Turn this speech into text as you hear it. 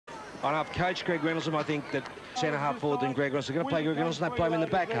And I've coached Greg Reynolds, and I think that centre half forward than Greg Reynolds. They're going to play Greg Reynolds and they play him in the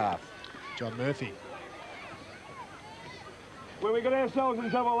back half. John Murphy. When we got ourselves in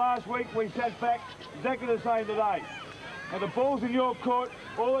trouble last week, we sat back exactly the same today. And the ball's in your court.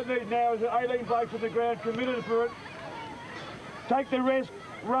 All it needs now is 18 blokes on the ground committed for it. Take the risk,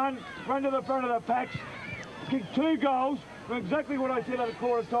 run to the front of the packs, kick 2 goals. For exactly what I said at the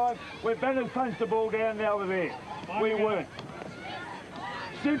quarter time, where Banners punched the ball down now over there. We weren't.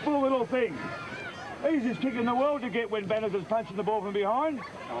 Simple little thing. Easiest kick in the world to get when Banners is punching the ball from behind.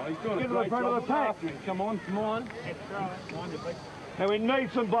 Oh, he's doing get to the front of the pack. Come on, come on. Now we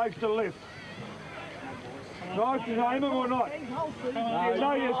need some blokes to lift. Nice to name them or not? You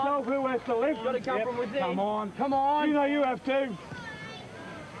know yourself who has to lift. Got to come from within. Come on, come on. You know you have to.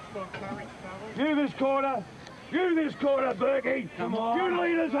 You this quarter. You this quarter, Berkey. Come on. You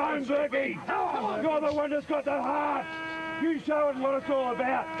lead us home, Berkey. You're the one that's got the heart. You show us what it's all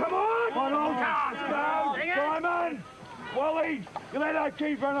about. Come on. Simon. Wally. You let our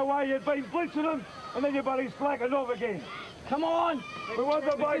keep run away. You've been blitzing them, and then your buddy's slacking off again. Come on. We want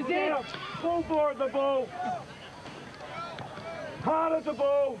the base now. Full bore at the ball. Hard at the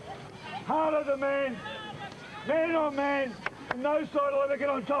ball. Hard at the man. Man on man. No side will ever get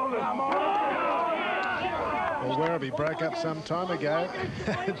on top of him. Well, Werribee broke up some time ago.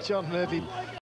 John Murphy